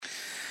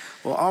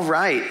Well, all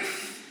right.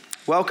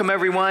 Welcome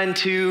everyone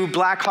to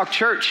Blackhawk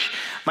Church.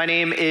 My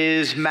name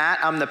is Matt.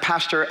 I'm the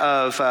pastor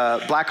of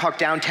Blackhawk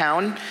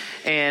Downtown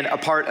and a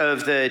part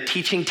of the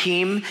teaching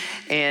team.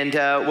 And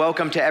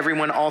welcome to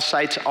everyone, all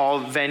sites,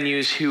 all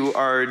venues who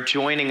are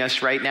joining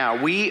us right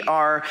now. We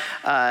are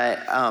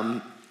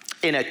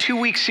in a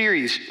 2-week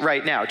series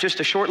right now, just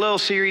a short little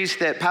series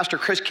that Pastor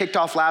Chris kicked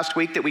off last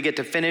week that we get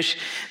to finish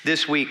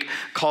this week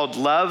called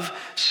Love,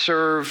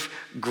 Serve,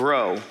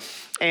 Grow.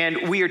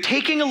 And we are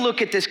taking a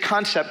look at this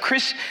concept.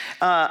 Chris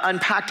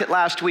unpacked it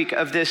last week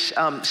of this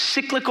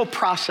cyclical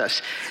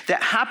process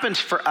that happens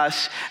for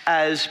us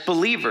as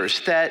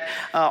believers, that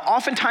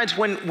oftentimes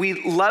when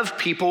we love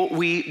people,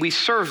 we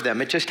serve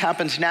them. It just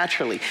happens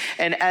naturally.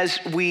 And as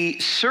we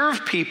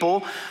serve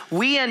people,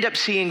 we end up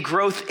seeing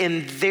growth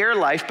in their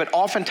life, but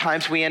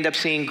oftentimes we end up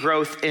seeing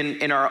growth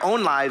in our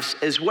own lives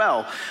as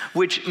well,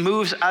 which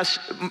moves us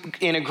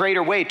in a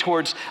greater way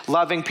towards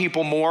loving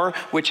people more,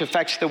 which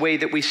affects the way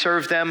that we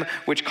serve them,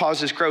 which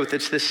causes growth.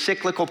 It's this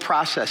cyclical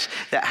process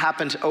that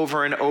happens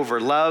over and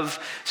over. Love,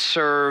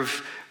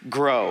 serve,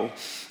 grow.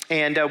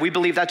 And we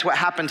believe that's what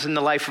happens in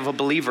the life of a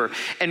believer.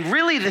 And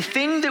really the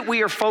thing that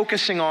we are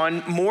focusing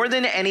on more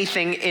than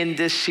anything in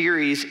this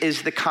series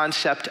is the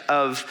concept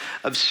of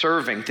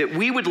serving. That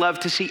we would love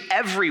to see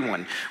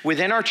everyone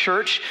within our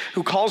church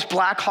who calls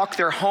Blackhawk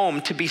their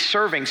home to be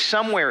serving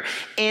somewhere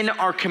in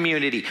our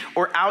community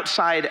or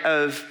outside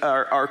of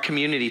our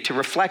community to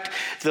reflect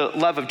the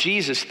love of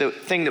Jesus, the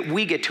thing that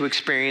we get to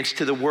experience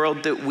to the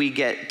world that we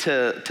get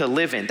to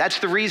live in. That's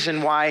the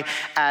reason why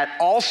at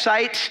all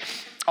sites,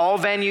 all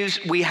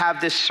venues, we have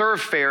this serve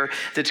fair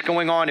that's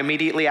going on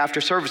immediately after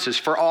services.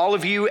 For all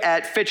of you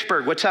at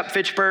Fitchburg, what's up,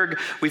 Fitchburg?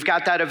 We've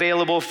got that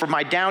available. For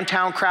my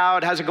downtown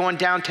crowd, how's it going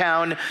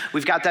downtown?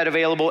 We've got that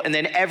available. And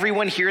then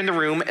everyone here in the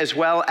room, as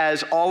well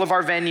as all of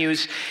our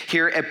venues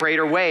here at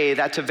Brader Way,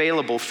 that's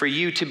available for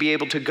you to be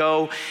able to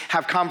go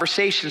have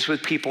conversations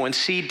with people and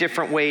see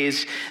different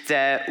ways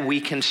that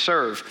we can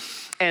serve.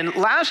 And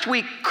last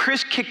week,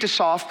 Chris kicked us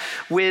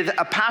off with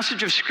a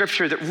passage of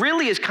scripture that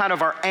really is kind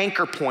of our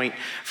anchor point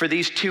for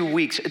these 2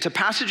 weeks. It's a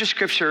passage of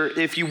scripture,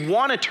 if you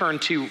want to turn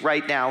to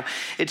right now,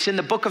 it's in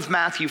the book of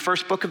Matthew,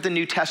 first book of the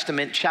New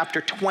Testament, chapter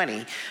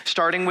 20,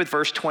 starting with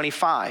verse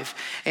 25.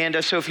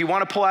 And so if you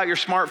want to pull out your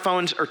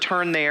smartphones or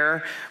turn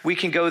there, we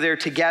can go there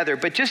together.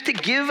 But just to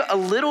give a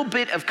little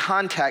bit of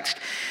context,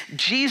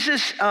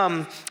 Jesus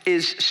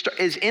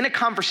is in a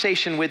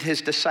conversation with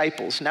his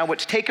disciples. Now,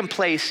 what's taken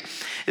place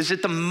is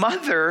that the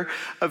mother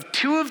of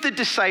 2 of the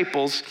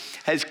disciples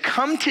has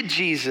come to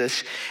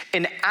Jesus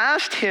and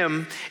asked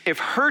him if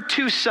her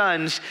 2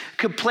 sons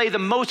could play the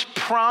most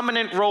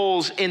prominent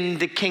roles in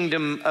the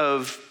kingdom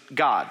of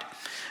God.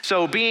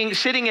 So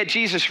sitting at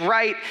Jesus'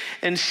 right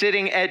and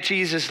sitting at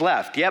Jesus'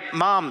 left. Yep,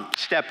 mom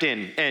stepped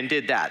in and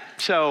did that.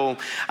 So,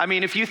 I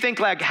mean, if you think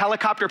like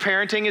helicopter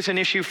parenting is an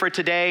issue for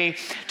today, it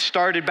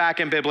started back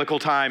in biblical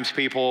times,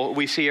 people.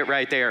 We see it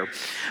right there.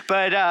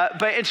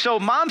 And so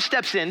mom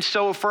steps in.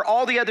 So for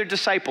all the other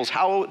disciples,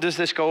 how does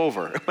this go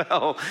over?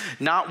 Well,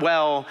 not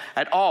well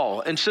at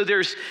all. And so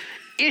there's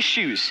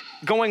issues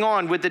going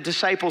on with the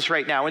disciples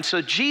right now. And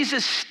so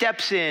Jesus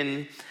steps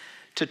in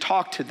to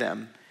talk to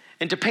them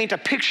and to paint a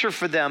picture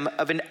for them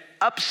of an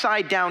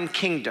upside down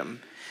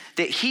kingdom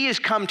that he has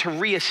come to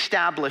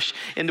reestablish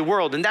in the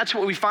world. And that's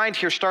what we find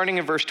here starting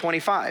in verse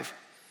 25.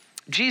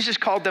 Jesus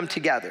called them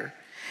together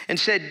and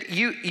said,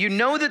 you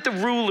know that the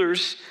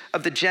rulers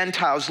of the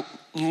Gentiles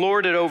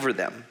lord it over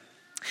them,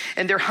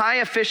 and their high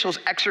officials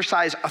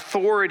exercise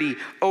authority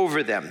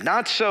over them.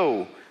 Not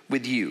so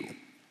with you.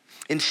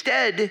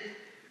 Instead,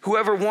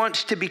 whoever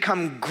wants to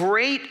become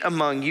great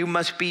among you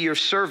must be your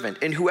servant,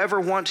 and whoever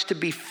wants to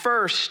be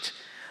first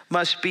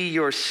must be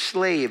your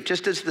slave,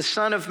 just as the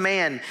Son of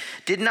Man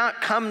did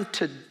not come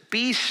to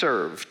be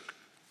served,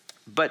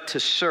 but to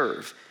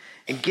serve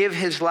and give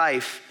his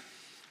life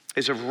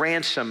as a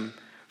ransom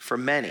for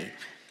many.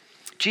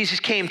 Jesus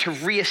came to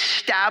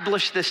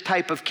reestablish this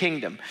type of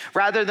kingdom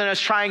rather than us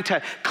trying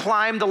to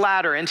climb the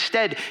ladder,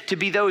 instead to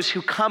be those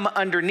who come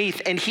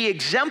underneath. And he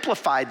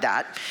exemplified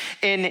that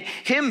in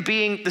him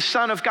being the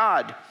Son of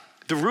God,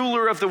 the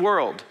ruler of the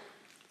world,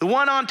 the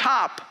one on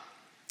top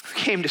who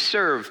came to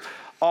serve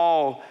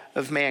all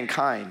of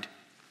mankind.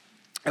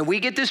 And we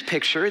get this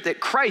picture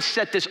that Christ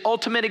set this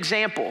ultimate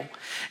example.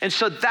 And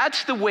so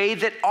that's the way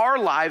that our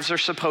lives are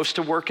supposed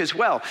to work as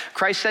well.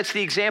 Christ sets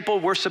the example,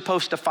 we're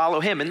supposed to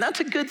follow him. And that's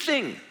a good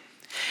thing.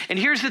 And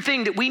here's the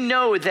thing that we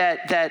know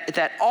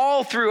that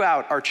all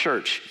throughout our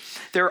church,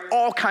 there are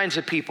all kinds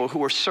of people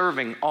who are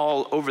serving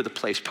all over the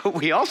place. But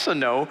we also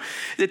know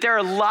that there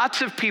are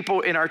lots of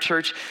people in our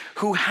church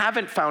who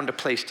haven't found a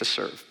place to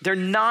serve. They're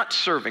not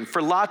serving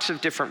for lots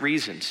of different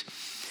reasons.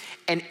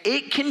 And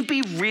it can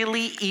be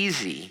really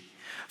easy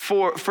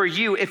for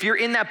you, if you're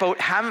in that boat,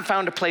 haven't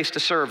found a place to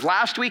serve.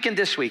 Last week and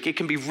this week, it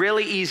can be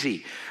really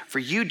easy for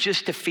you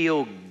just to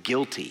feel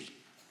guilty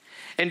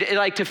And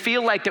like to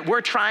feel like that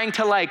we're trying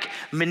to like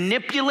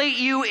manipulate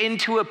you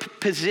into a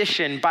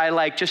position by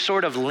like just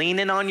sort of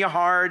leaning on you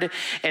hard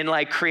and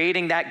like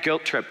creating that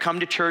guilt trip. Come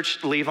to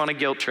church, leave on a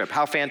guilt trip.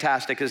 How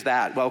fantastic is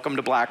that? Welcome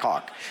to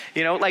Blackhawk.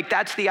 You know, like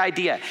that's the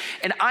idea.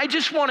 And I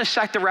just want to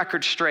set the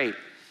record straight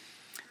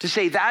to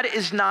say that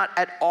is not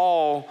at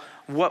all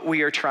what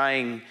we are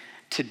trying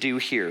to do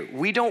here.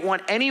 We don't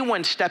want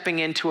anyone stepping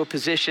into a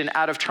position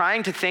out of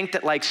trying to think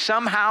that like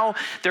somehow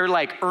they're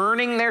like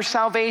earning their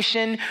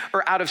salvation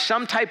or out of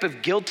some type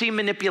of guilty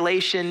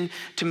manipulation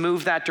to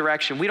move that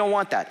direction. We don't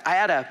want that. I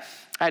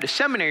had a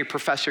seminary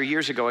professor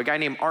years ago, a guy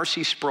named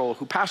R.C. Sproul,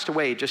 who passed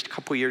away just a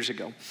couple years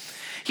ago.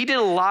 He did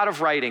a lot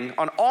of writing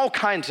on all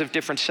kinds of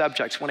different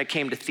subjects when it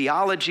came to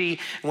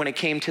theology and when it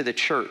came to the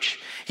church.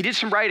 He did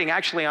some writing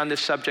actually on this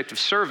subject of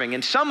serving,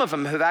 and some of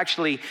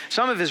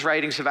his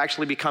writings have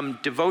actually become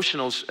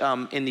devotionals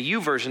in the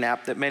YouVersion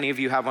app that many of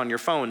you have on your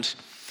phones.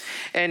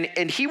 And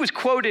he was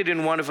quoted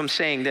in one of them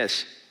saying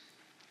this: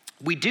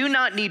 "We do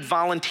not need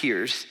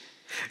volunteers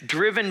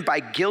driven by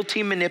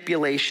guilty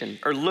manipulation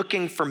or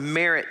looking for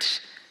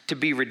merits to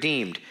be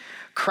redeemed.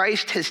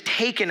 Christ has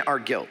taken our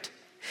guilt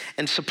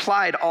and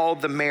supplied all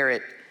the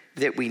merit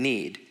that we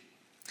need."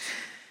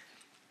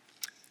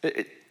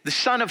 The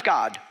Son of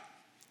God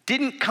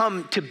didn't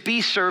come to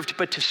be served,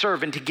 but to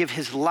serve and to give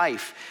his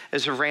life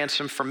as a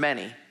ransom for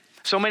many.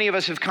 So many of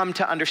us have come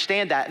to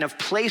understand that and have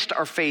placed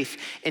our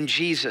faith in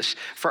Jesus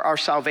for our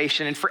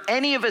salvation. And for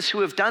any of us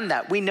who have done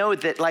that, we know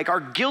that like our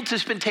guilt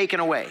has been taken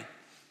away.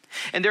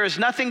 And there is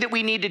nothing that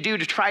we need to do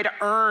to try to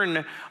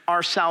earn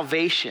our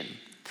salvation.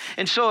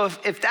 And so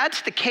if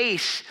that's the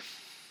case,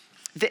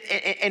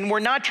 and we're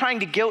not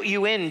trying to guilt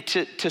you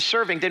into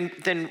serving,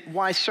 then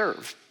why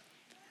serve?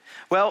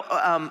 Well,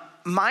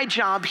 my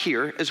job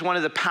here as one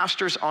of the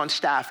pastors on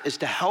staff is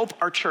to help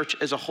our church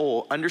as a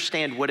whole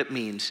understand what it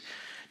means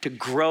to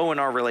grow in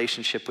our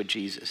relationship with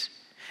Jesus.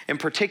 In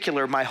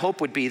particular, my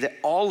hope would be that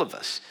all of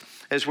us,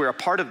 as we're a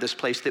part of this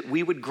place, that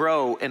we would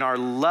grow in our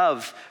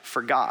love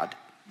for God.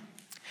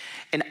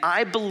 And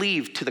I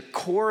believe to the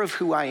core of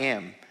who I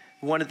am,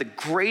 one of the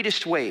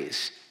greatest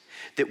ways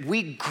that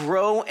we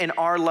grow in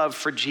our love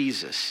for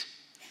Jesus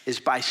is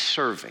by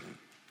serving.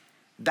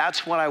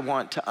 That's what I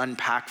want to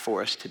unpack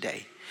for us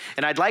today.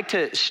 And I'd like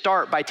to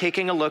start by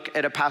taking a look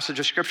at a passage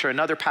of scripture,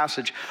 another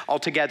passage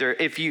altogether.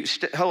 If you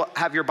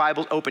have your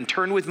Bible open,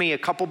 turn with me a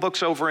couple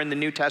books over in the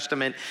New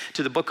Testament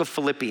to the book of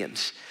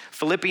Philippians.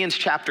 Philippians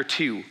chapter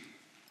 2.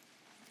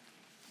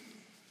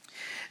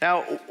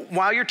 Now,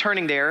 while you're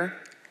turning there,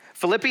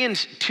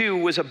 Philippians 2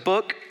 was a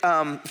book,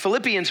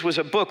 Philippians was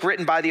a book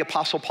written by the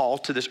Apostle Paul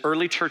to this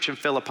early church in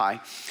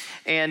Philippi.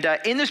 And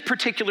in this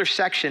particular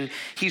section,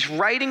 he's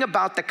writing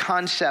about the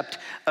concept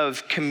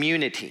of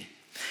community.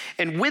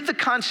 And with the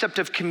concept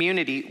of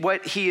community,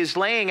 what he is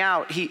laying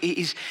out,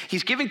 he's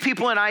giving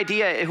people an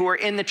idea who are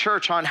in the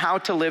church on how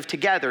to live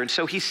together. And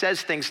so he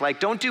says things like,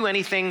 don't do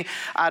anything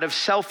out of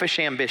selfish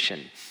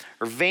ambition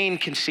or vain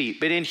conceit,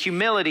 but in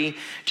humility,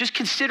 just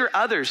consider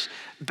others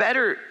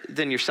better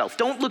than yourself.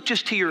 Don't look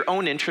just to your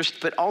own interest,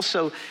 but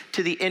also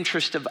to the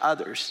interest of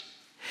others.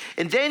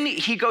 And then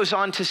he goes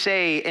on to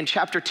say in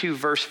chapter 2,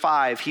 verse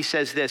 5, he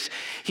says this.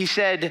 He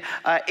said,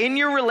 in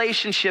your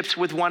relationships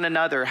with one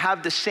another,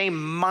 have the same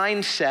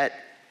mindset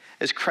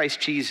as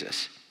Christ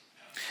Jesus.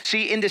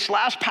 See, in this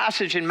last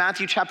passage in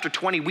Matthew chapter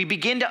 20, we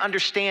begin to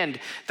understand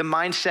the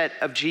mindset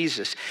of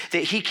Jesus,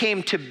 that he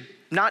came to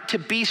not to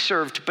be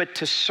served, but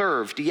to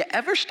serve. Do you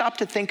ever stop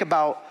to think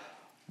about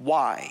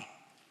why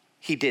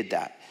he did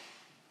that?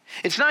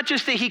 It's not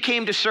just that he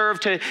came to serve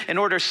in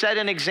order to set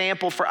an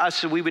example for us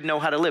so we would know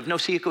how to live. No,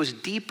 see, it goes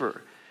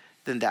deeper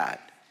than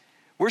that.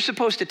 We're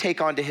supposed to take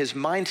on to his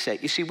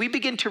mindset. You see, we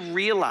begin to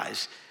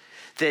realize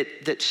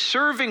that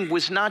serving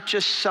was not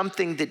just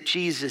something that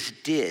Jesus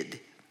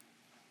did,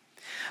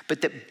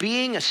 but that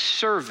being a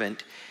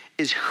servant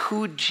is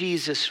who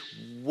Jesus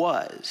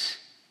was.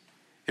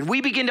 And we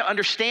begin to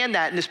understand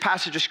that in this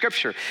passage of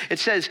scripture. It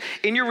says,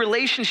 in your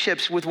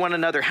relationships with one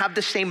another, have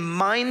the same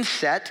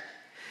mindset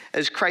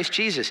as Christ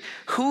Jesus,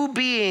 who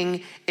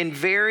being in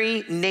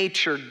very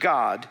nature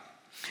God,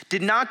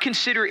 did not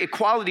consider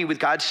equality with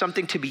God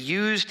something to be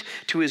used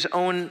to his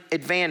own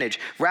advantage.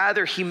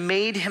 Rather, he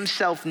made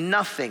himself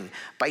nothing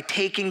by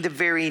taking the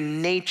very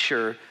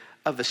nature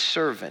of a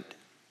servant.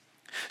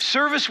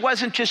 Service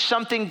wasn't just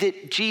something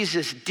that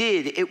Jesus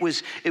did, it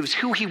was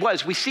who he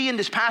was. We see in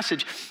this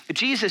passage,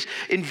 Jesus,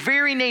 in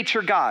very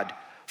nature God,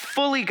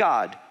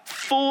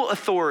 full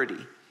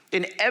authority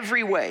in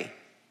every way.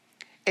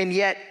 And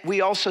yet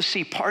we also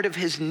see part of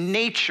his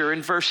nature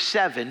in verse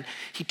 7.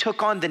 He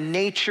took on the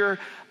nature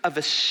of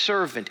a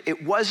servant.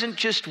 It wasn't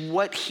just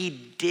what he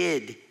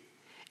did.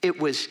 It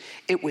was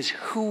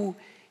who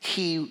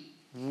he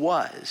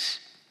was.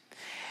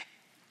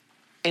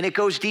 And it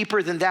goes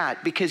deeper than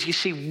that, because you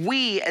see,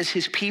 we as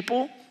his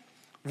people,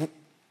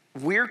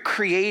 we're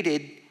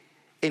created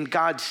in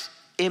God's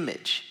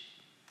image.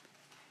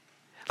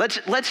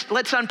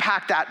 Let's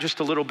unpack that just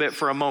a little bit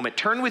for a moment.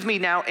 Turn with me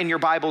now in your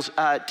Bibles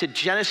to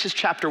Genesis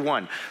chapter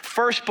 1,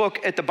 first book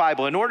at the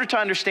Bible. In order to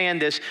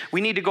understand this,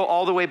 we need to go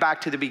all the way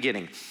back to the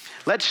beginning.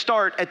 Let's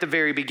start at the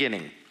very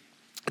beginning.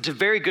 It's a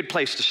very good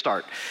place to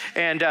start.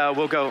 And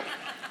we'll go,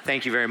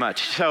 thank you very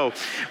much. So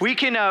we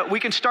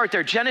can start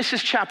there.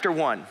 Genesis chapter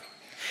 1.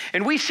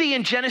 And we see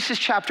in Genesis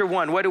chapter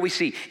 1, what do we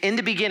see? In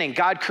the beginning,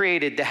 God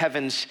created the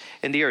heavens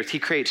and the earth. He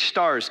creates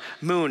stars,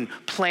 moon,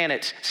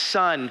 planets,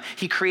 sun.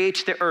 He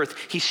creates the earth.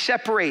 He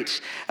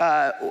separates,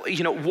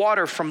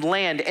 water from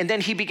land. And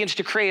then he begins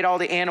to create all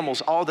the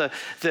animals, all the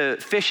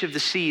fish of the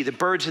sea, the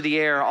birds of the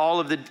air, all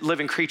of the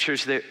living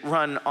creatures that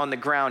run on the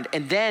ground.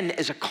 And then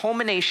as a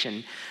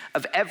culmination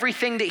of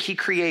everything that he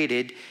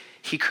created,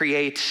 he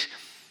creates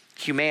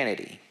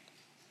humanity.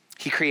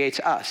 He creates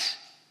us.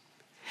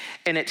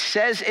 And it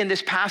says in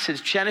this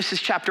passage, Genesis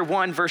chapter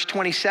 1, verse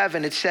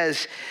 27, it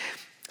says,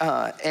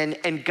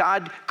 and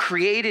God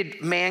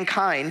created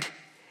mankind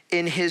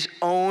in his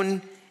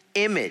own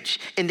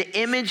image. In the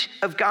image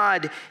of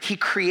God, he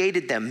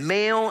created them.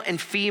 Male and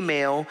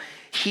female,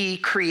 he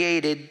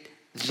created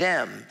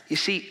them. You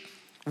see,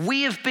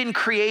 we have been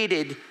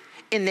created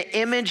in the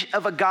image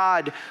of a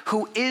God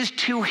who is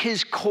to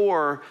his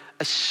core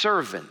a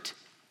servant.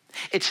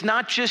 It's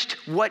not just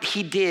what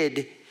he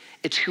did,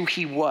 it's who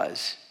he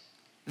was.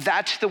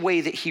 That's the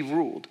way that he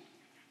ruled.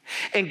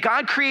 And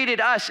God created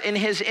us in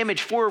his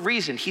image for a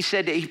reason. He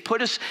said that he put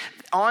us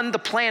on the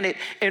planet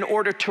in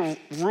order to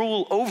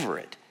rule over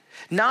it.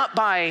 Not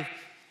by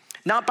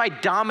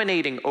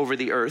dominating over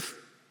the earth,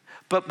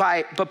 but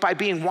by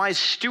being wise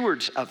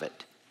stewards of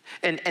it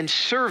and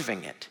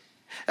serving it.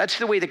 That's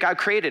the way that God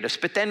created us.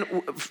 But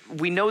then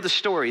we know the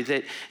story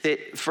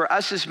that for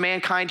us as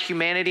mankind,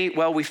 humanity,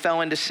 well, we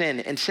fell into sin.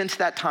 And since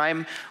that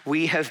time,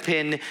 we have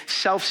been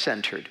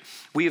self-centered.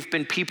 We have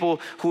been people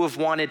who have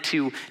wanted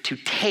to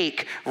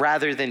take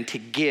rather than to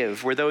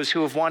give. We're those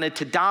who have wanted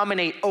to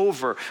dominate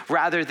over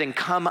rather than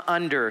come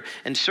under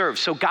and serve.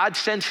 So God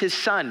sends his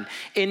son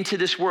into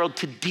this world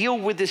to deal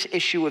with this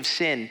issue of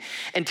sin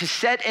and to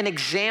set an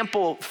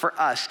example for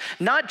us,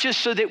 not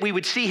just so that we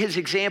would see his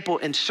example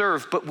and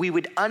serve, but we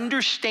would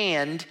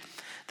understand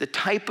the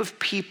type of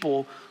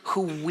people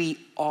who we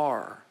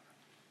are.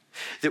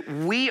 That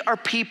we are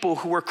people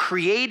who are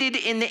created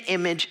in the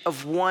image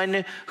of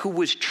one who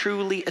was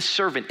truly a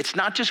servant. It's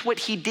not just what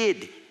he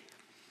did,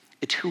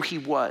 it's who he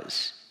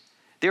was.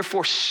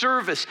 Therefore,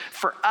 service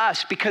for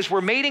us, because we're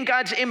made in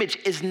God's image,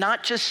 is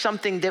not just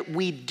something that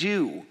we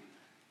do.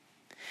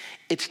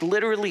 It's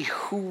literally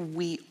who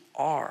we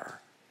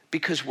are,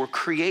 because we're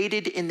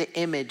created in the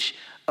image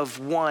of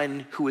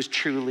one who is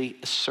truly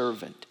a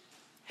servant.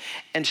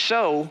 And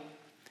so,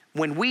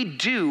 when we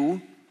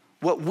do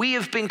what we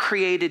have been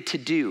created to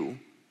do,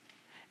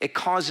 it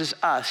causes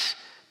us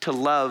to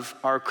love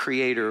our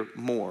Creator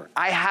more.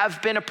 I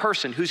have been a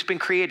person who's been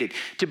created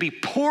to be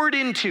poured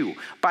into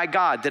by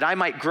God, that I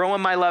might grow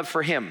in my love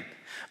for him,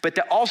 but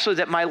that also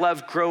that my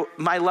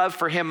love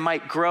for him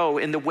might grow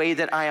in the way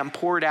that I am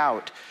poured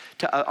out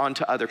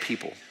onto other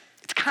people.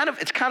 It's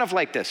kind of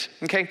like this,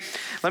 okay?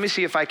 Let me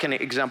see if I can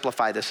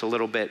exemplify this a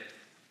little bit.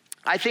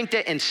 I think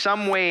that in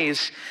some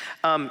ways,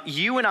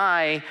 you and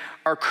I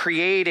are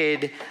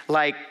created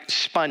like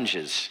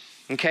sponges,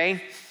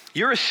 okay?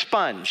 You're a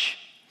sponge,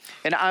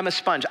 and I'm a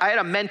sponge. I had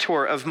a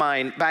mentor of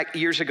mine back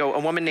years ago, a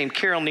woman named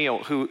Carol Neal,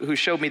 who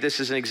showed me this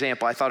as an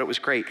example. I thought it was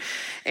great.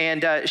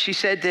 And she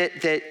said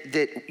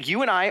that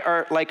you and I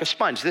are like a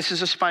sponge. This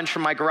is a sponge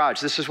from my garage.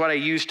 This is what I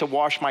use to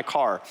wash my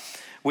car,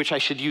 which I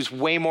should use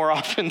way more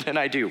often than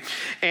I do.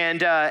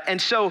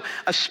 And so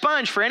a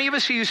sponge, for any of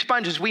us who use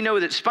sponges, we know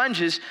that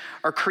sponges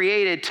are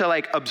created to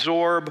like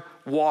absorb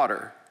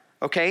water,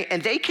 okay?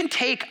 And they can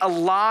take a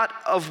lot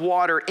of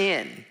water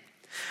in,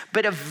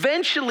 but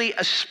eventually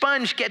a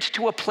sponge gets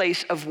to a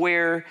place of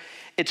where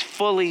it's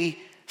fully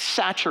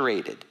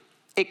saturated.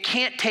 It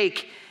can't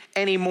take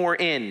any more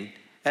in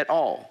at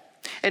all.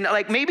 And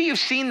like maybe you've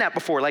seen that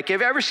before. Like,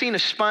 have you ever seen a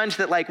sponge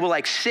that like will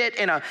like sit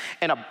in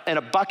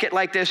a bucket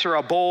like this or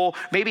a bowl?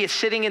 Maybe it's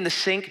sitting in the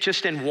sink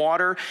just in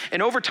water,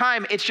 and over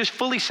time it's just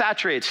fully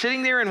saturated,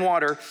 sitting there in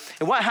water.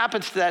 And what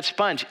happens to that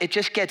sponge? It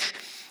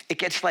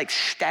gets like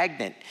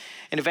stagnant,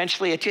 and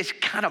eventually it just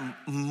kind of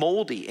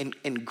moldy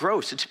and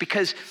gross. It's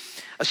because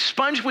a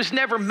sponge was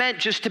never meant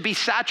just to be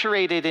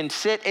saturated and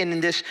sit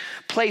in this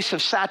place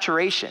of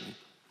saturation.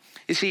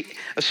 You see,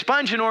 a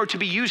sponge, in order to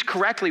be used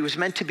correctly, was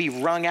meant to be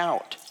wrung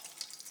out.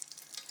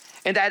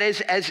 And that is,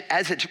 as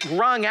it's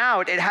wrung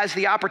out, it has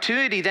the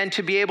opportunity then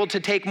to be able to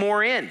take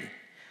more in.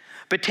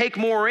 But take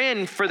more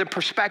in for the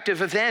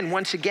perspective of then,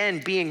 once again,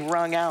 being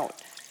wrung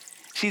out.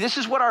 See, this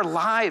is what our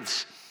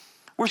lives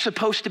were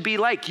supposed to be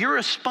like. You're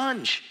a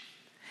sponge,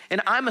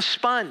 and I'm a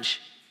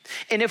sponge.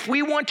 And if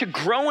we want to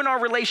grow in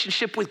our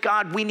relationship with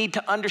God, we need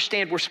to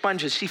understand we're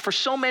sponges. See, for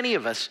so many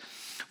of us,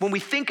 when we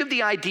think of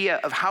the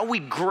idea of how we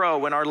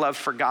grow in our love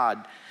for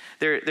God,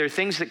 there are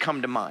things that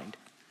come to mind.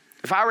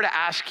 If I were to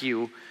ask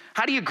you,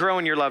 how do you grow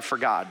in your love for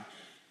God?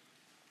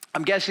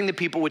 I'm guessing that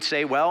people would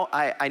say, well,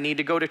 I need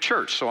to go to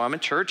church, so I'm in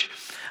church.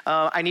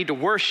 I need to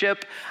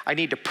worship. I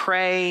need to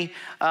pray.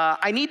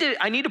 I need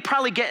to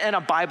probably get in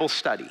a Bible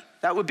study.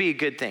 That would be a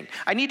good thing.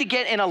 I need to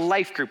get in a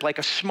life group, like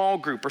a small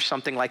group or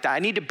something like that. I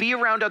need to be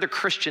around other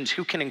Christians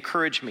who can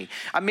encourage me.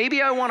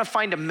 Maybe I want to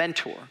find a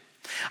mentor.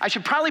 I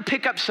should probably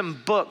pick up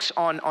some books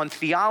on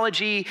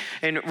theology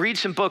and read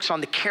some books on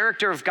the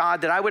character of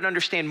God, that I would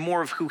understand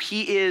more of who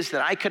he is,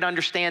 that I could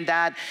understand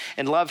that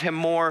and love him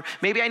more.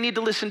 Maybe I need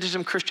to listen to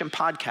some Christian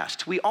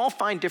podcasts. We all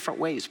find different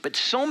ways, but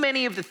so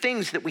many of the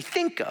things that we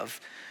think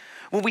of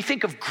when we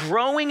think of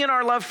growing in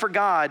our love for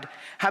God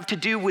have to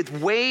do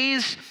with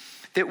ways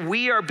that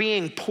we are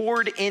being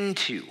poured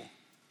into.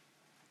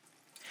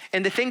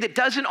 And the thing that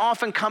doesn't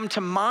often come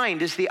to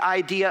mind is the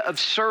idea of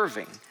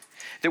serving.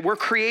 That we're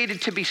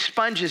created to be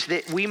sponges,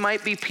 that we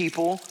might be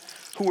people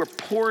who are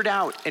poured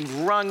out and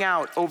wrung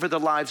out over the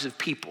lives of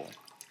people.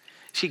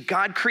 See,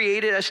 God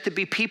created us to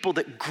be people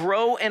that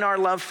grow in our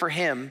love for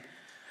him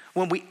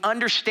when we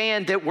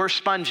understand that we're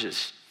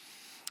sponges,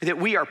 that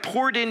we are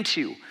poured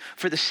into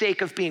for the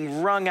sake of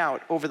being wrung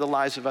out over the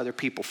lives of other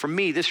people. For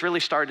me, this really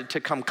started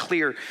to come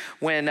clear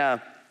when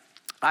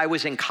I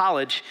was in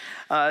college.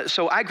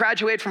 So I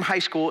graduated from high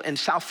school in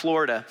South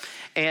Florida,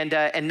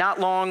 and not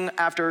long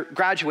after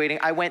graduating,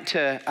 I went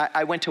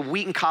to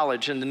Wheaton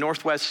College in the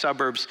northwest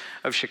suburbs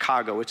of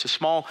Chicago. It's a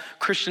small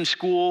Christian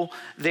school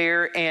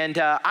there, and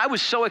I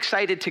was so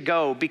excited to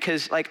go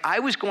because, like, I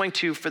was going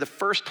to, for the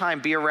first time,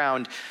 be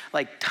around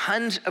like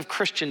tons of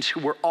Christians who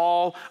were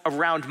all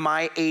around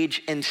my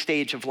age and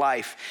stage of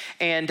life,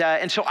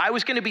 and so I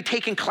was going to be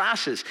taking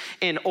classes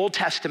in Old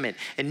Testament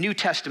and New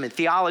Testament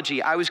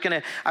theology. I was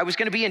going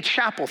to be in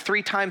chapel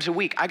 3 times a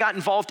week. I got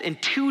involved in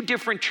 2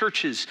 different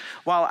churches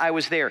while I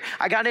was there.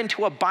 I got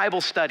into a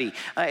Bible study.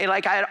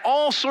 I had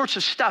all sorts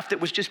of stuff that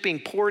was just being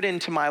poured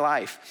into my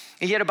life.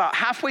 And yet about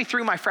halfway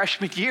through my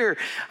freshman year,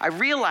 I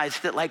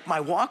realized that, like,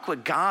 my walk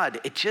with God,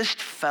 it just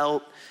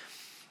felt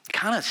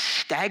kind of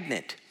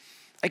stagnant.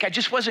 Like I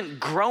just wasn't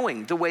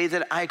growing the way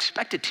that I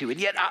expected to. And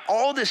yet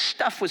all this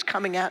stuff was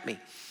coming at me.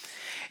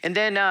 And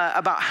then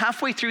about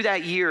halfway through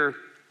that year,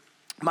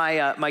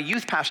 my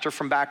youth pastor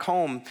from back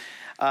home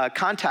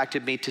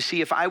contacted me to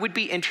see if I would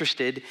be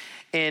interested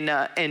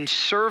in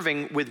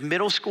serving with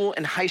middle school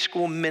and high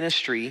school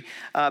ministry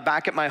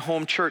back at my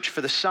home church for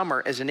the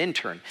summer as an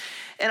intern.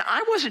 And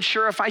I wasn't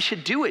sure if I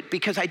should do it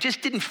because I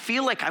just didn't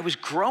feel like I was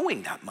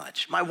growing that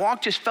much. My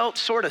walk just felt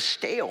sort of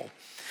stale.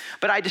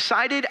 But I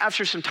decided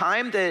after some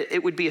time that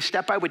it would be a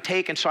step I would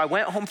take. And so I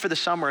went home for the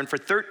summer, and for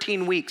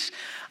 13 weeks,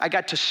 I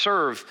got to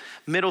serve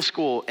middle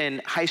school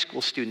and high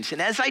school students.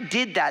 And as I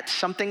did that,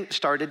 something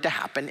started to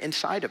happen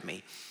inside of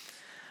me.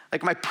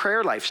 Like my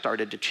prayer life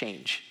started to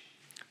change,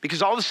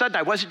 because all of a sudden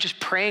I wasn't just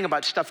praying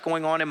about stuff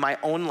going on in my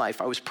own life.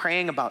 I was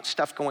praying about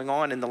stuff going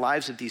on in the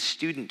lives of these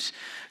students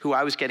who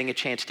I was getting a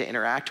chance to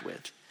interact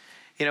with.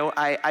 You know,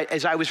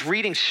 as I was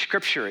reading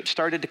scripture, it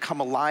started to come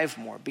alive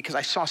more because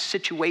I saw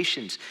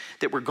situations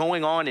that were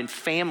going on in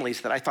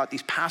families that I thought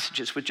these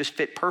passages would just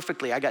fit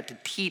perfectly. I got to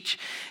teach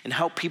and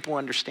help people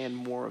understand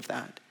more of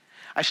that.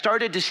 I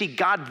started to see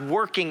God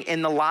working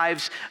in the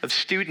lives of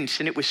students,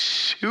 and it was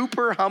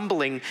super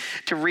humbling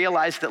to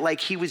realize that, like,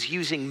 he was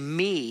using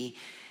me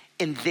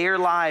in their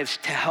lives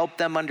to help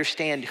them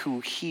understand who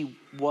he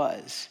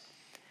was.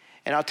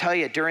 And I'll tell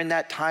you, during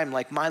that time,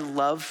 like, my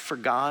love for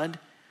God,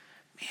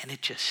 man,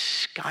 it just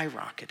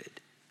skyrocketed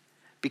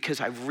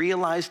because I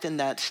realized in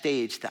that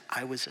stage that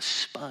I was a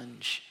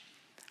sponge.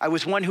 I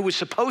was one who was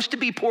supposed to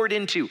be poured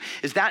into.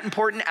 Is that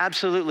important?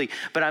 Absolutely.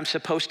 But I'm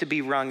supposed to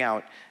be wrung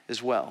out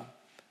as well.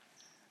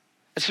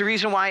 That's the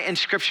reason why in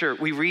scripture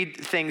we read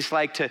things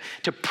like to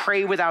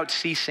pray without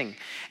ceasing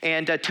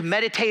and to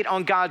meditate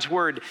on God's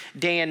word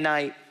day and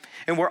night.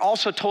 And we're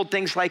also told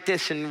things like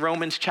this in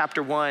Romans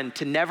chapter 1,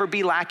 to never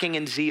be lacking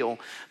in zeal,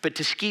 but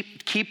to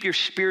keep your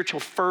spiritual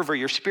fervor,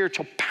 your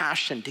spiritual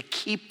passion, to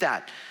keep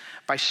that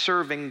by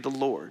serving the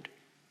Lord.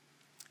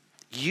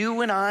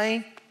 You and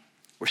I,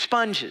 we're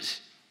sponges,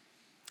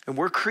 and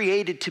we're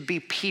created to be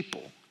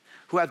people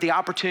who have the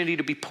opportunity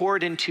to be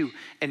poured into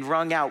and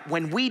wrung out.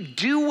 When we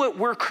do what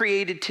we're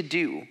created to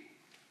do,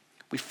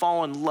 we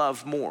fall in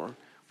love more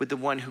with the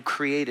one who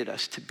created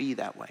us to be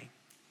that way.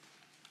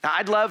 Now,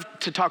 I'd love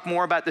to talk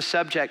more about the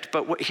subject,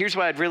 but here's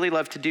what I'd really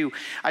love to do.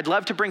 I'd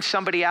love to bring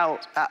somebody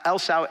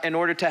else out in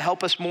order to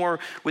help us more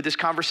with this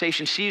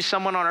conversation. See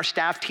someone on our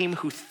staff team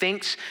who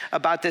thinks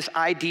about this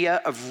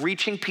idea of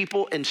reaching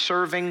people and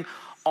serving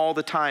all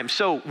the time.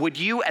 So would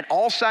you, at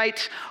all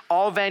sites,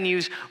 all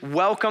venues,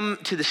 welcome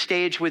to the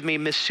stage with me,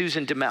 Miss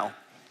Susan DeMel.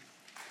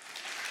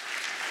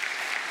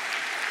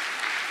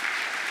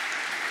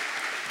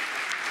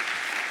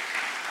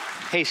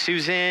 Hey,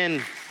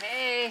 Susan.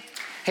 Hey.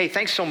 Hey,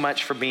 thanks so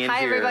much for being here.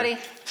 Hi, everybody.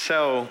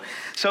 So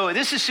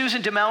this is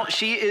Susan Demelt.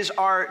 She is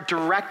our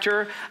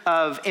director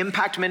of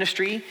impact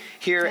ministry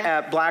here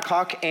at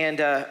Blackhawk. And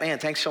man,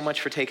 thanks so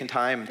much for taking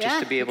time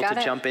just to be able to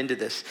jump into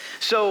this.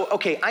 So,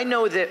 okay, I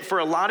know that for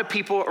a lot of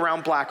people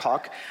around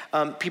Blackhawk,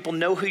 people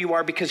know who you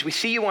are because we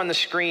see you on the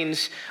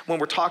screens when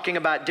we're talking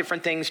about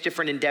different things,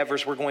 different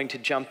endeavors we're going to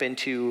jump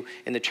into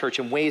in the church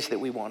in ways that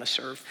we want to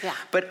serve. Yeah.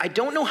 But I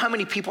don't know how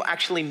many people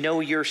actually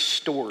know your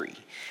story.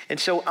 And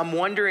so I'm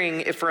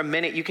wondering if for a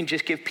minute you can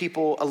just give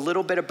people a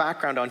little bit of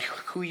background on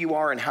who you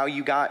are and how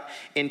you got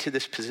into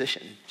this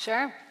position.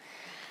 Sure.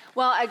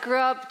 Well, I grew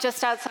up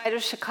just outside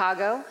of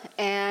Chicago,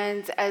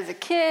 and as a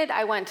kid,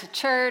 I went to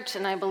church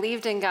and I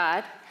believed in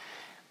God.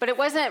 But it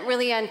wasn't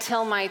really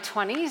until my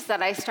 20s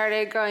that I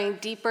started growing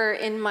deeper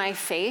in my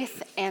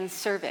faith and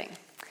serving.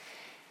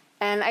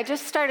 And I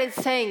just started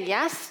saying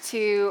yes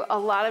to a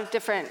lot of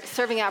different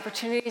serving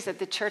opportunities at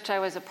the church I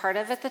was a part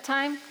of at the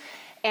time.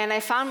 And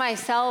I found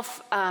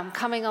myself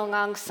coming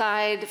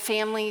alongside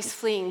families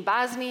fleeing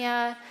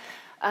Bosnia,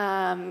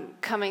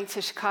 coming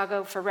to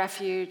Chicago for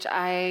refuge.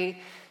 I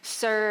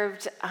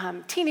served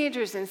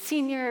teenagers and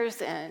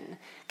seniors and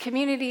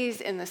communities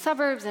in the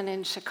suburbs and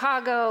in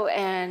Chicago,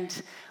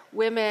 and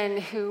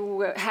women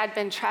who had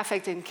been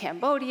trafficked in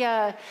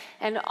Cambodia,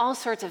 and all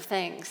sorts of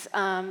things,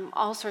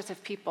 all sorts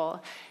of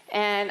people.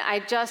 And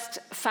I just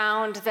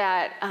found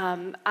that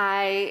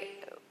I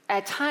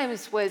at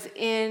times was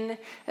in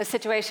a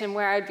situation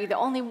where I'd be the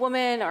only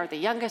woman or the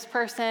youngest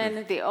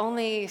person, the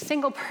only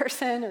single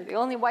person or the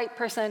only white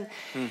person.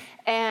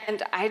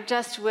 And I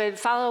just would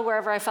follow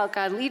wherever I felt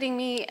God leading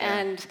me.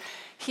 And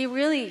he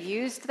really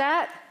used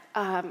that.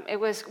 It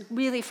was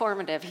really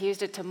formative. He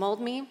used it to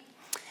mold me.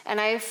 And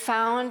I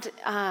found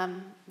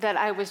that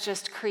I was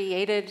just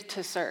created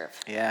to serve.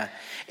 Yeah.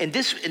 And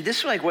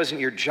this like wasn't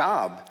your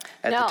job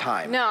at the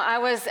time. No, I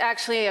was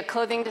actually a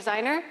clothing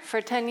designer for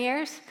 10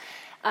 years.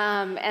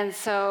 And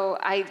so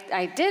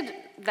I did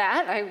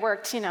that. I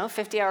worked,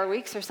 50-hour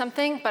weeks or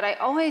something, but I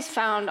always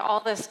found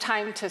all this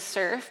time to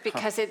serve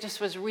because it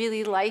just was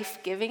really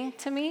life-giving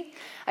to me.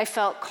 I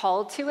felt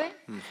called to it.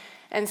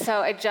 And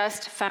so I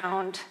just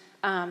found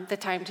the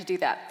time to do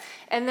that.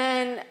 And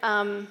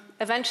then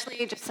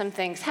eventually just some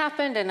things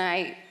happened, and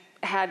I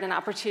had an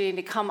opportunity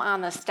to come on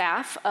the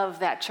staff of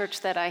that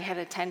church that I had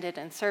attended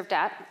and served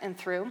at and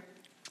through.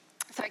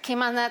 So I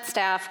came on that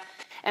staff,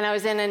 and I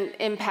was in an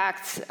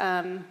impact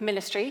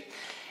ministry.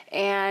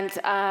 And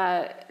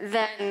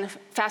then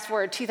fast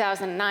forward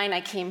 2009,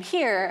 I came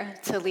here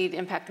to lead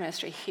impact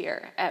ministry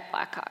here at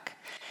Blackhawk.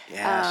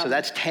 Yeah, so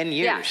that's 10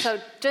 years. Yeah, so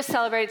just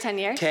celebrated 10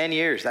 years. 10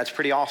 years, that's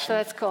pretty awesome. So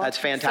that's cool. That's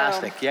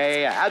fantastic. So,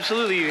 yeah.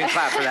 Absolutely, you can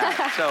clap for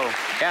that. So,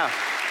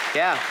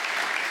 yeah.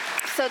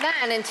 So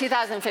then in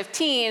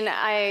 2015,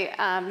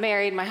 I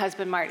married my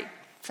husband, Marty.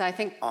 So I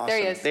think awesome. There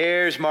he is.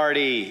 There's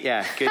Marty.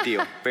 Yeah, good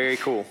deal. Very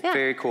cool.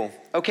 Very cool.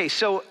 Okay,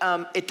 so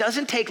it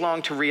doesn't take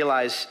long to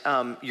realize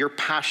your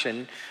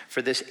passion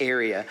for this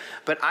area,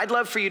 but I'd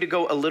love for you to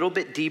go a little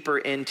bit deeper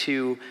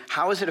into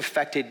how has it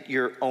affected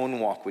your own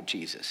walk with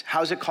Jesus? How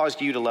has it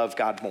caused you to love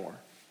God more?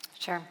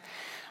 Sure.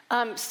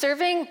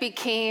 Serving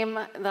became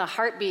the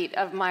heartbeat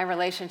of my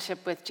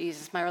relationship with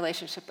Jesus, my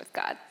relationship with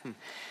God.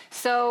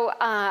 So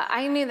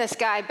I knew this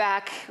guy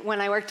back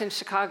when I worked in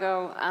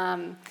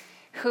Chicago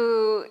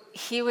who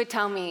he would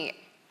tell me,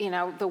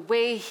 the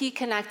way he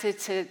connected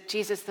to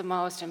Jesus the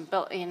most and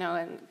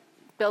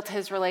built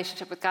his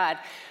relationship with God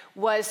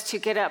was to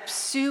get up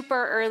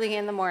super early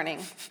in the morning,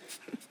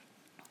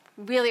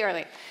 really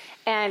early.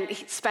 And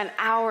he spent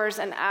hours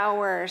and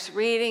hours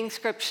reading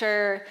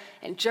scripture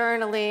and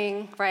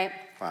journaling, right?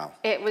 Wow.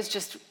 It was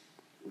just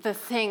the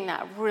thing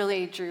that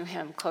really drew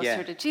him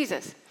closer to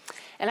Jesus.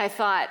 And I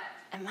thought,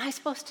 am I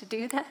supposed to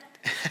do that?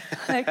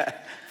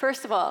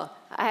 First of all,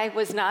 I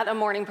was not a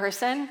morning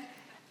person.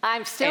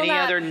 I'm still Any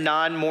other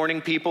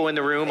non-morning people in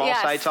the room, all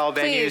sites, all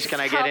venues? Can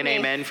I get an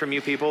amen from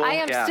you people? I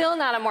am still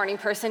not a morning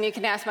person. You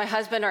can ask my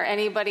husband or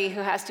anybody who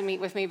has to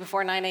meet with me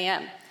before 9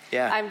 a.m.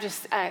 Yeah. I'm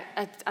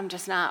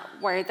just not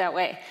wired that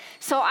way.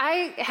 So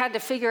I had to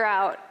figure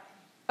out,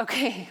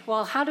 okay,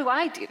 well, how do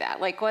I do that?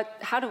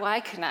 How do I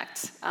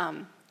connect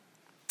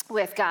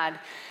with God?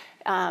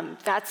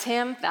 That's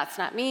him, that's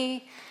not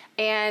me.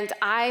 And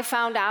I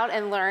found out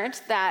and learned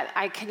that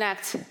I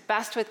connect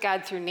best with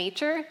God through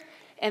nature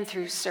and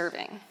through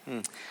serving.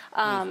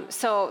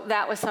 So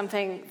that was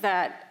something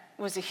that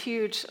was a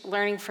huge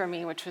learning for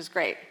me, which was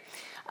great.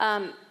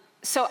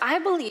 So I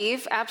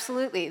believe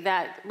absolutely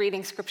that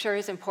reading scripture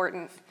is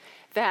important,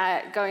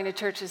 that going to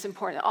church is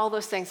important, all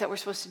those things that we're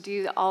supposed to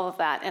do, all of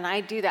that. And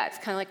I do that. It's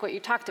kind of like what you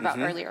talked about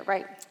earlier,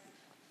 right?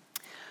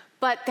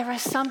 But there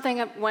was something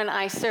when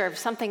I served,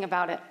 something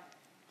about it.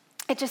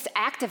 It just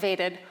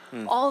activated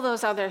all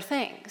those other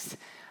things.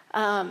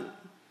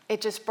 It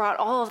just brought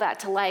all of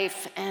that to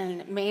life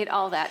and made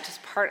all that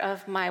just part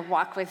of my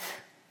walk with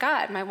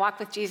God, my walk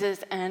with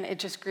Jesus, and it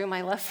just grew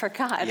my love for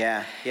God.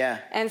 Yeah.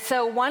 And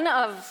so one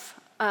of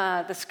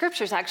the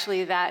scriptures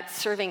actually that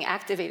serving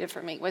activated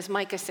for me was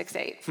Micah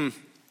 6:8.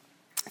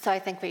 So I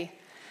think we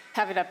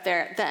have it up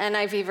there. The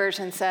NIV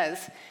version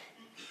says,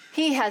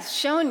 He has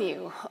shown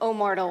you, O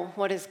mortal,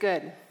 what is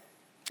good.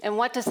 And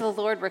what does the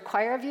Lord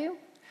require of you?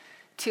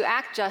 To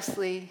act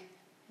justly,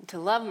 to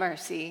love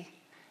mercy,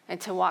 and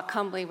to walk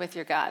humbly with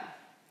your God.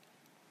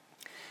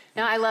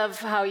 Now, I love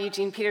how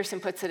Eugene Peterson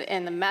puts it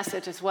in the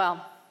Message as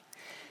well.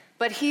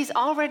 But he's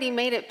already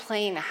made it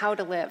plain how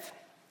to live,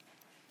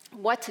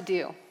 what to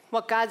do,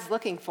 what God's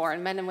looking for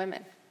in men and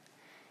women.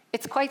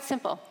 It's quite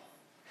simple.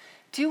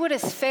 Do what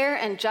is fair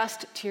and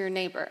just to your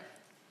neighbor.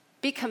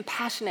 Be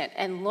compassionate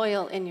and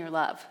loyal in your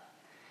love.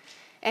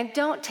 And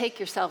don't take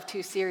yourself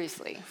too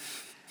seriously.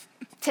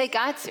 Take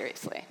God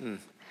seriously.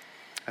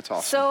 That's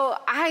awesome. So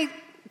I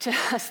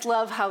just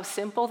love how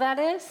simple that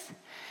is.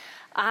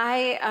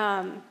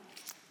 I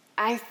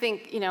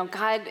think,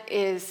 God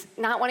is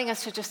not wanting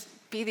us to just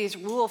be these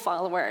rule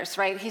followers,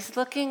 right? He's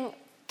looking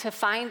to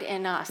find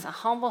in us a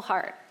humble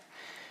heart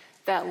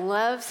that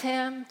loves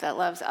him, that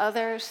loves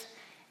others,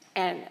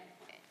 and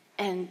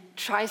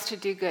tries to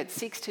do good,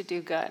 seeks to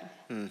do good.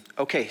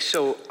 Okay,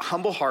 so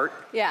humble heart.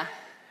 Yeah.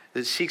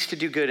 That seeks to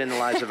do good in the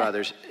lives of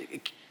others.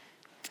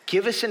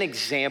 Give us an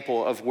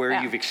example of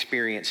where you've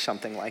experienced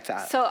something like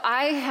that. So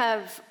I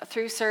have,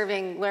 through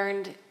serving,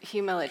 learned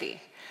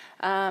humility.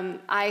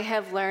 I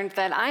have learned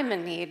that I'm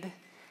in need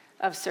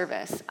of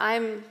service.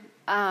 I'm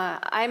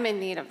in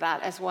need of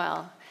that as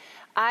well.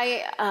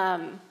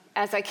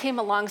 As I came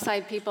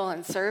alongside people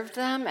and served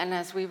them, and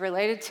as we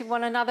related to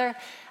one another,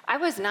 I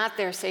was not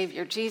their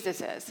savior.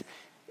 Jesus is.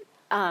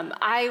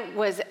 I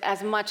was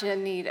as much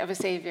in need of a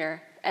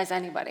savior as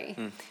anybody.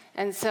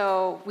 And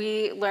so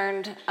we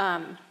learned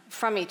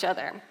from each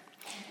other.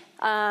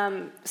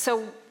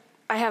 So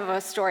I have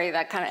a story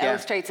that kind of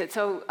illustrates it.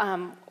 So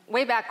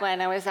way back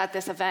when I was at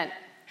this event,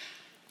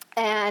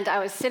 and I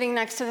was sitting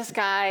next to this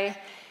guy,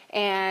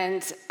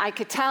 and I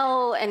could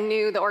tell and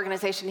knew the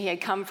organization he had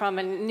come from,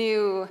 and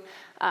knew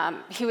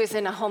he was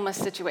in a homeless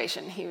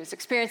situation. He was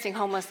experiencing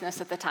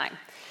homelessness at the time.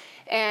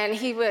 And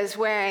he was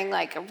wearing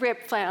like a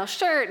ripped flannel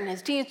shirt, and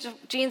his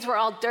jeans were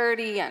all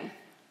dirty, and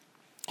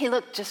he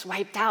looked just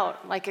wiped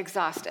out, like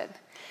exhausted.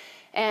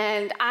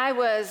 And I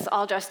was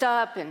all dressed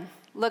up and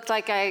looked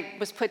like I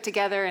was put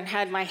together and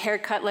had my hair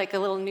cut like a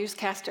little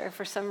newscaster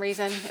for some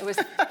reason. It was,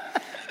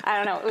 I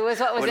don't know, it was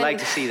what was Would like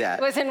to see that.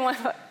 It was in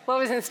what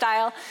was in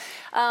style.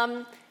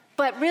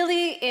 But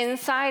really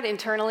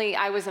internally,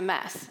 I was a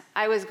mess.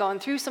 I was going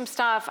through some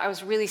stuff. I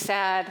was really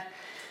sad.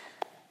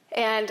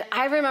 And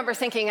I remember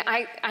thinking,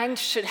 I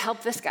should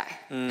help this guy.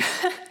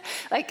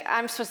 Like,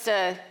 I'm supposed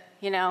to,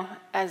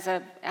 as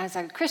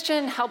a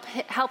Christian,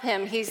 help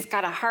him. He's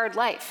got a hard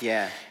life.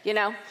 Yeah.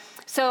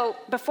 So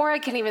before I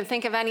can even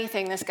think of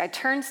anything, this guy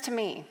turns to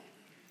me,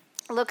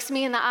 looks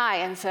me in the eye,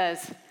 and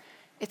says,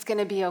 "It's going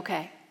to be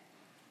okay."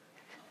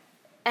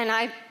 And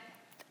I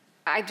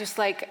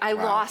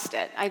lost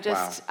it.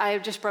 I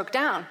just broke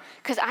down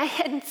because I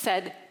hadn't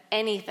said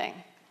anything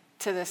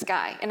to this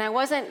guy, and I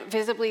wasn't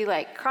visibly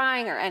like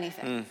crying or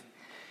anything.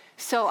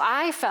 So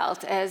I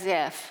felt as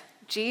if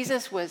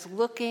Jesus was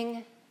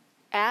looking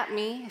at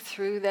me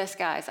through this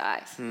guy's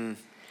eyes. And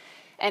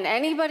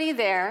anybody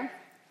there,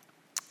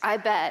 I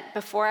bet,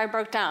 before I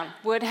broke down,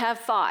 would have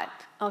thought,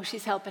 "Oh,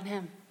 she's helping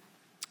him."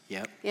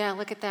 Yep. Yeah,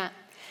 look at that.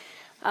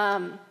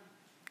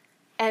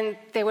 And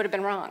they would have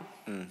been wrong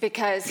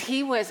because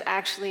he was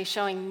actually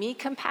showing me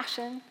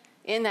compassion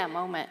in that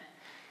moment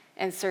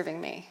and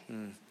serving me.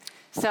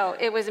 So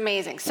it was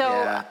amazing.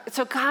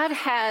 So God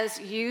has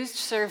used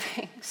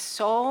serving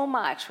so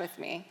much with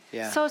me,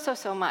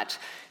 so much,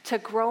 to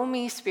grow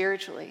me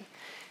spiritually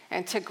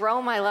and to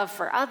grow my love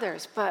for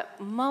others, but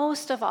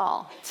most of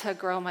all, to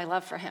grow my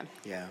love for him.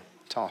 Yeah,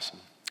 it's awesome.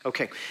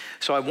 Okay,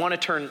 so I want to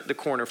turn the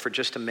corner for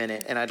just a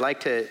minute, and I'd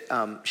like to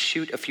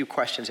shoot a few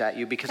questions at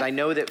you, because I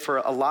know that for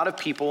a lot of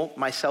people,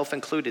 myself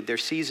included,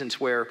 there's seasons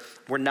where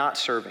we're not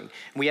serving.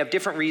 We have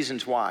different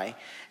reasons why,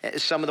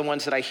 some of the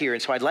ones that I hear,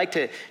 and so I'd like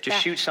to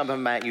just shoot some of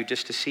them at you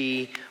just to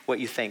see what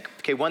you think.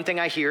 Okay, one thing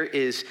I hear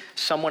is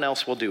someone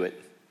else will do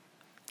it.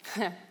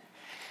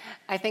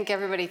 I think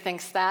everybody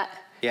thinks that,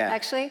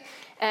 actually.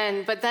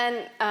 But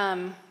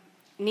then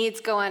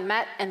needs go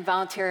unmet and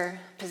volunteer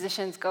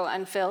positions go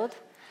unfilled.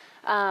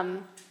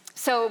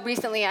 So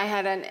recently I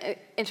had an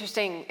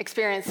interesting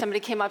experience. Somebody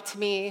came up to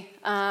me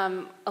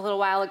a little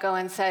while ago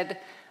and said,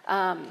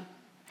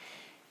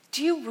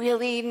 "Do you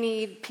really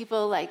need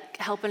people like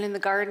helping in the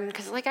garden?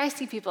 Because like I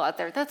see people out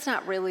there,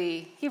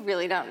 you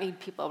really don't need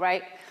people,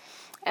 right?"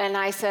 And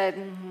I said,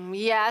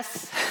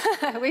 "Yes,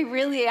 we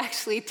really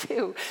actually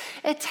do.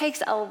 It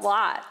takes a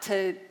lot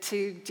to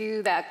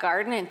do that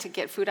garden and to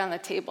get food on the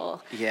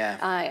table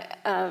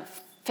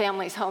of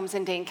families' homes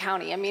in Dane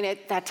County. I mean,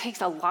 that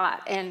takes a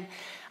lot. And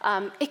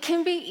it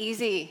can be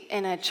easy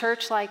in a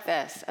church like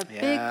this, a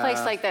big place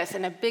like this,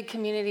 in a big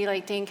community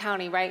like Dane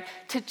County, right?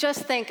 To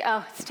just think,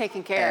 oh, it's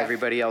taken care of.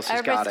 Everybody else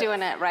has got it. Everybody's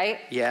doing it, right?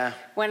 Yeah.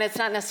 When it's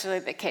not necessarily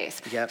the case.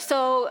 Yep.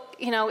 So,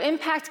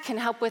 Impact can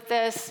help with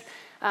this.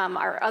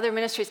 Our other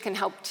ministries can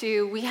help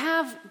too. We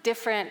have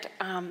different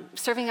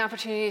serving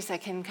opportunities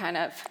that can kind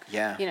of,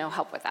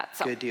 help with that.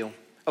 So. Good deal.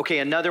 Okay,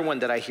 another one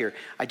that I hear,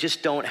 I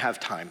just don't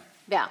have time.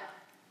 Yeah.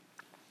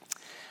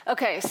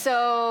 Okay,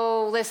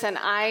 so listen,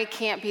 I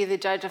can't be the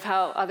judge of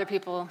how other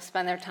people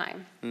spend their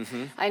time.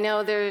 I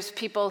know there's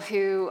people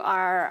who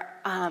are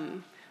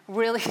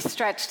really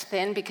stretched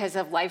thin because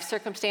of life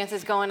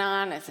circumstances going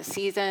on. It's a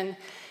season,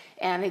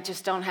 and they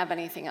just don't have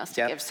anything else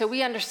to give. So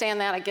we understand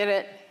that. I get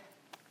it.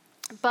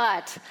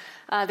 But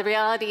the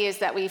reality is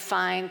that we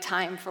find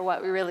time for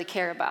what we really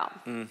care about,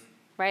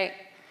 right?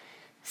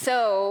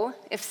 So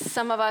if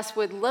some of us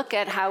would look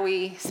at how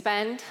we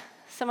spend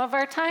some of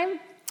our time,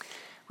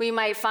 we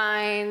might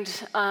find,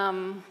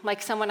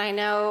 like someone I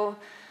know,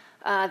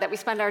 that we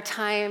spend our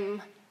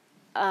time,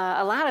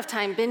 a lot of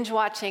time binge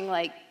watching,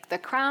 like The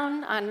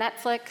Crown on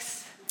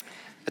Netflix.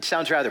 It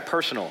sounds rather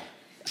personal.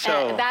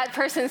 So that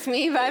person's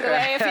me, by the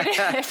way,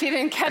 if you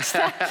didn't catch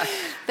that.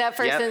 That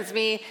person's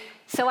me.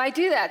 So I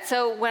do that.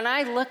 So when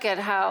I look at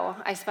how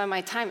I spend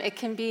my time, it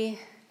can be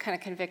kind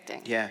of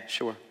convicting. Yeah,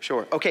 sure.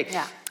 Okay,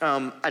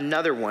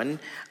 another one.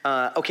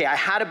 Okay, I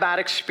had a bad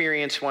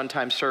experience one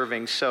time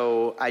serving,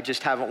 so I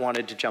just haven't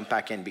wanted to jump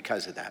back in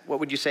because of that. What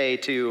would you say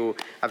to,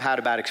 I've had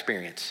a bad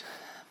experience?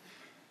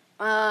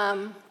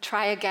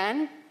 Try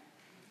again.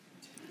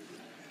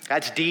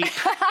 That's deep.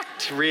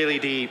 It's really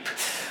deep.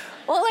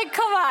 Well, like,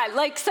 come on.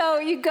 Like, so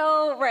you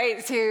go,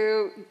 right,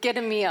 to get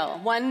a meal,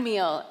 one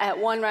meal at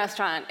one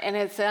restaurant, and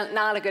it's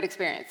not a good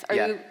experience.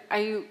 Are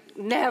you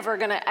never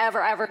going to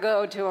ever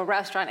go to a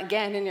restaurant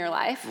again in your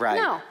life? Right.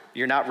 No.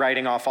 You're not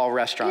writing off all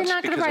restaurants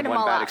because of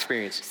one bad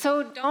experience.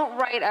 So don't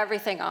write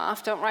everything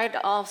off. Don't write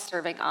all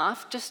serving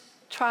off. Just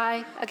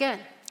try again.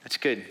 That's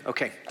good.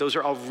 Okay, those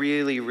are all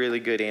really, really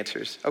good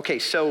answers. Okay,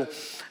 so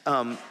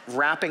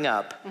wrapping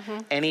up,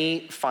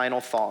 any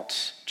final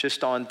thoughts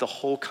just on the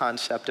whole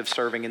concept of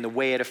serving and the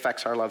way it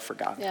affects our love for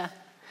God? Yeah.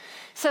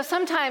 So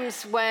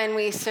sometimes when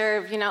we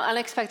serve,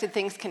 unexpected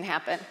things can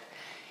happen.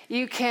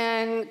 You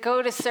can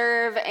go to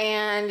serve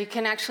and you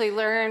can actually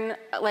learn,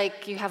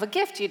 like, you have a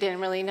gift you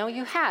didn't really know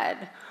you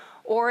had.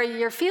 Or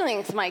your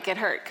feelings might get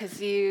hurt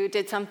because you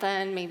did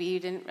something maybe you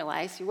didn't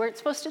realize you weren't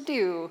supposed to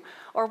do,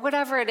 or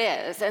whatever it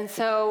is. And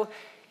so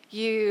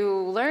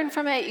you learn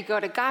from it, you go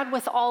to God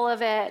with all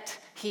of it,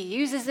 He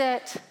uses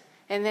it,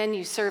 and then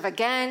you serve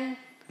again,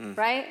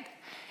 right?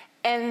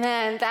 And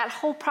then that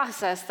whole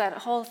process, that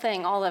whole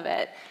thing, all of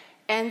it,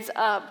 ends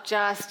up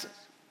just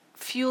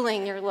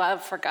fueling your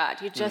love for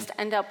God. You just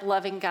end up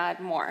loving God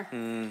more.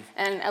 And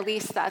at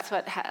least that's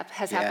what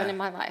has happened in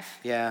my life.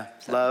 Yeah,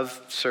 so.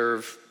 Love,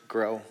 serve,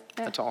 grow.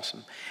 That's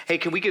awesome. Hey,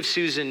 can we give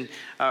Susan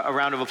a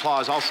round of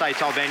applause? All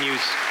sites, all venues,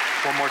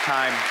 one more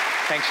time.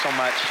 Thanks so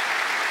much.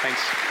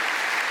 Thanks.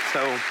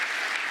 So,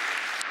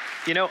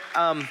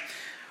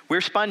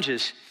 we're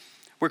sponges.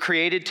 We're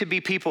created to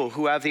be people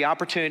who have the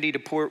opportunity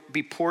to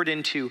be poured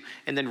into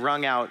and then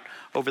wrung out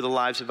over the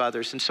lives of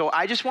others. And so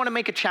I just want to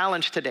make a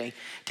challenge today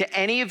to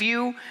any of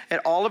you at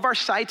all of our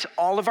sites,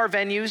 all of our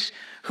venues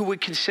who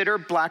would consider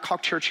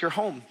Blackhawk Church your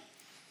home.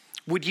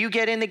 Would you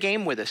get in the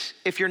game with us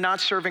if you're not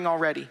serving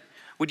already?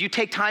 Would you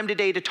take time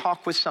today to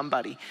talk with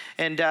somebody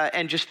and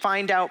just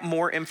find out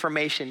more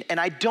information? And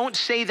I don't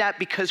say that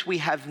because we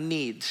have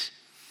needs.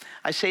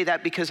 I say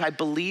that because I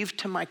believe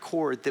to my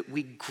core that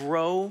we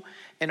grow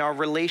in our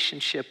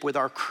relationship with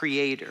our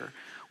Creator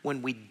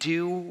when we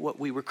do what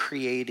we were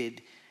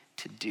created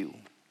to do.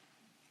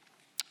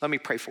 Let me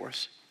pray for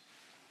us.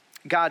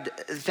 God,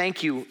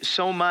 thank you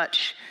so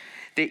much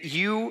that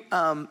you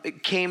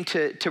came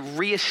to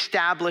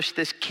reestablish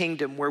this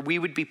kingdom where we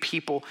would be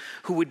people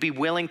who would be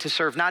willing to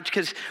serve, not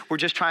because we're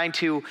just trying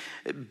to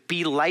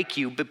be like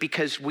you, but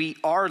because we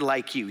are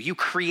like you. You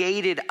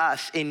created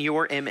us in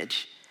your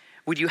image.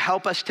 Would you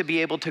help us to be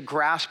able to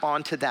grasp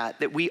onto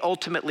that we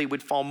ultimately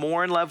would fall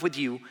more in love with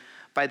you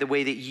by the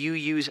way that you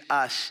use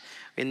us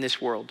in this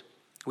world.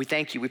 We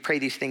thank you. We pray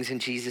these things in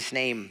Jesus'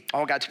 name.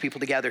 All God's people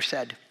together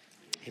said,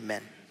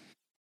 amen.